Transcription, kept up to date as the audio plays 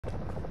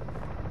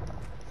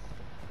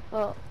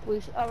Oh,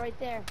 oh, right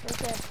there, right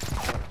there.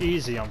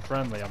 Easy, I'm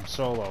friendly, I'm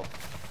solo.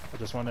 I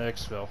just want to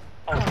exfil.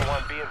 Ultra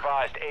One, be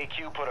advised,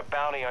 AQ put a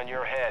bounty on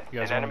your head. You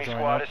guys An wanna enemy join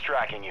squad up? is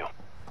tracking you.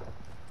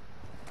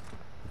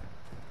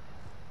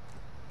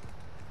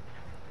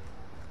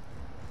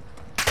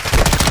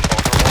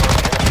 Ultra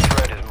One, enemy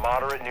threat is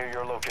moderate near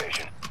your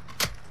location.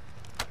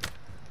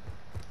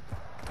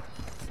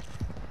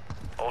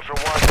 Ultra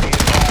One, be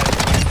advised.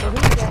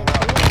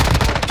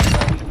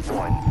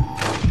 Point.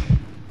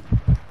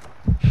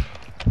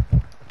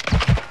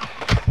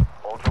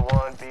 Ultra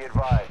One, be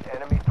advised.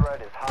 Enemy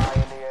threat is high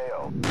in the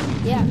AO.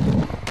 Yeah.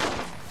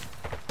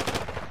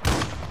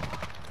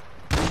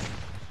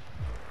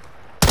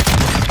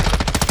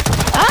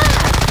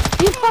 Ah!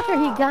 You fucker,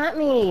 he got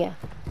me.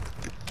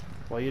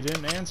 Well, you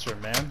didn't answer,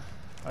 man.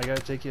 I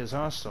gotta take you as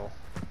hostile.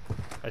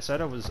 I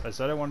said I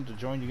wanted to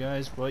join you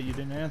guys, but you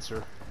didn't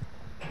answer.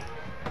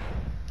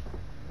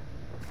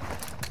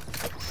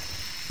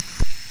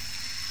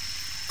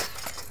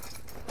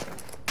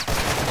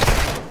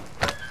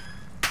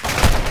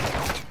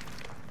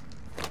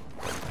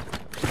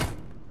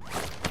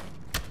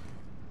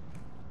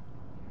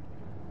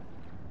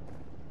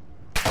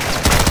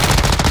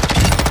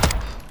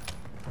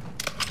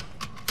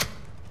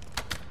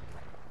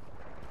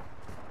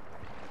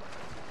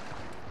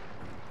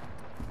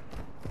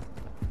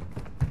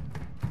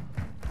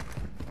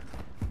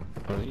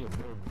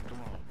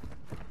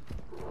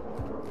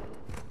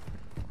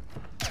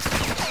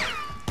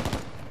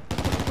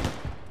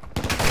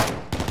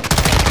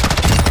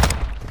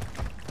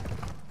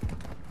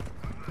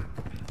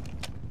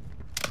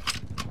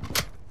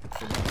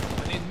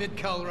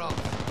 Mid-cal round.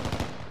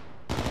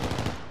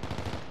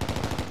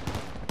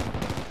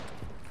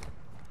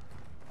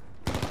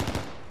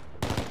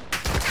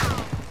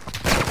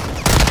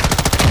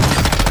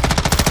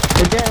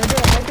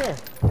 Right there.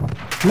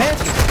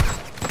 Match it.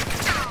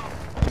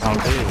 I'm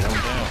down.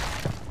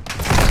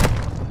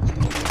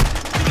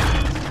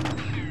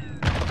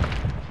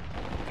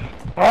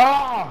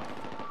 Oh!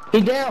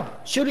 He down.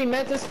 Shoot him,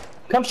 Mantis.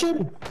 Come shoot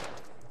him.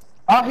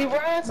 Oh, he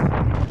runs.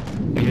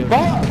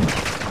 Fuck.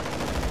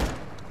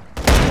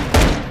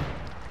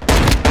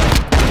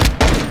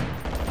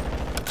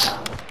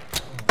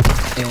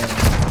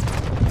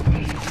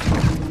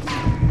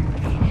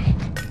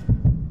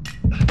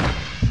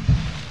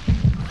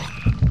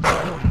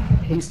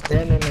 He's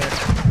standing there.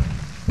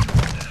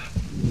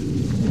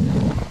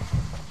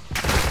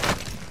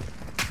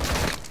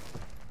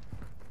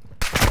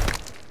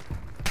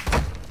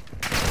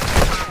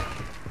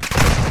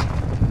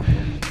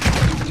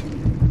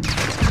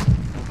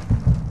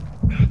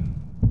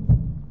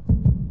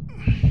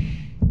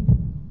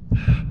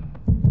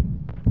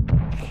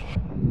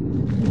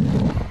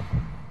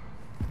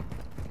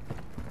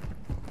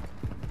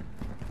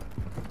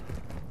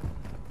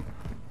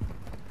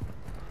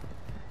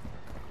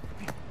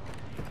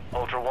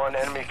 Ultra One,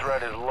 enemy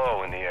threat is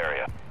low in the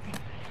area.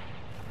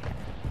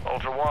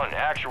 Ultra One,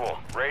 actual.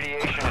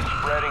 Radiation is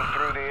spreading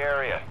through the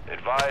area.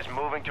 Advise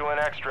moving to an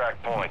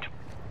extract point.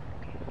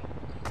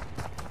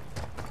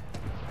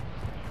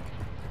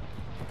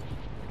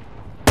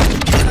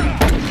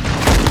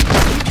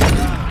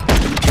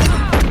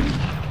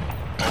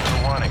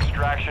 Ultra One,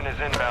 extraction is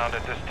inbound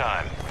at this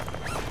time.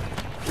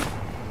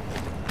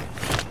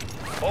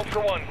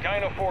 Ultra One,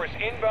 Dino Force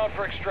inbound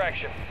for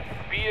extraction.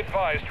 Be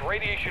advised,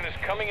 radiation is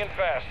coming in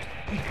fast.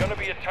 It's gonna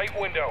be a tight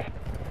window.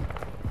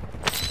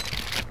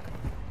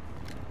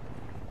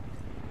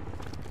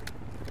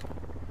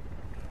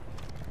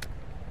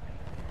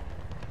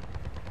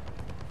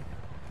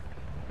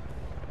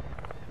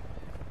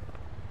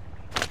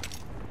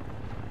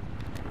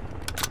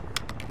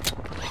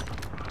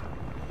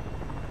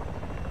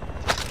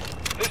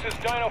 This is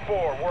Dino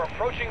 4. We're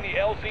approaching the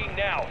LZ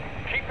now.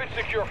 Keep it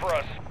secure for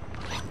us.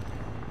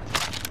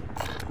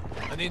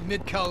 I need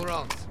mid-cal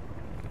rounds.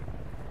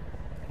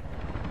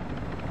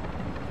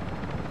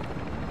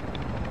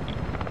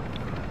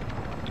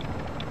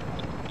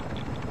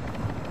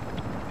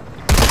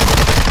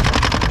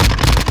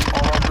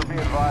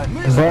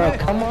 Bro,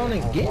 come on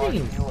and get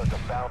him.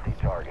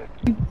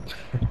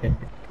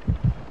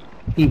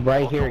 He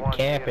right here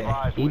camping.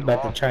 He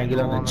about to try and get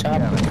on the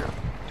chopper.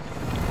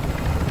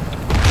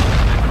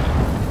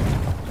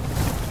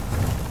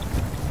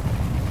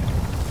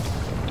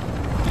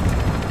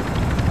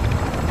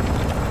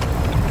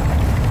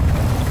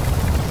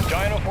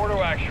 Dino 4 to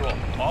actual.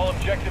 All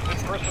objectives and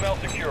personnel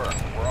secure.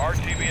 We're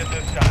RTB at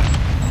this time.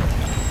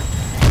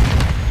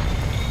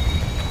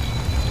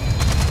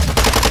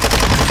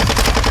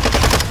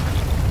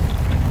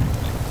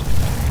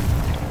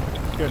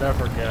 Good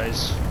effort,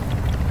 guys.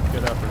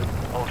 Good effort.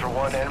 Ultra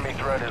One, enemy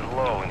threat is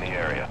low in the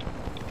area.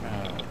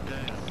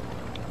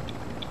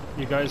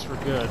 You guys were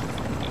good.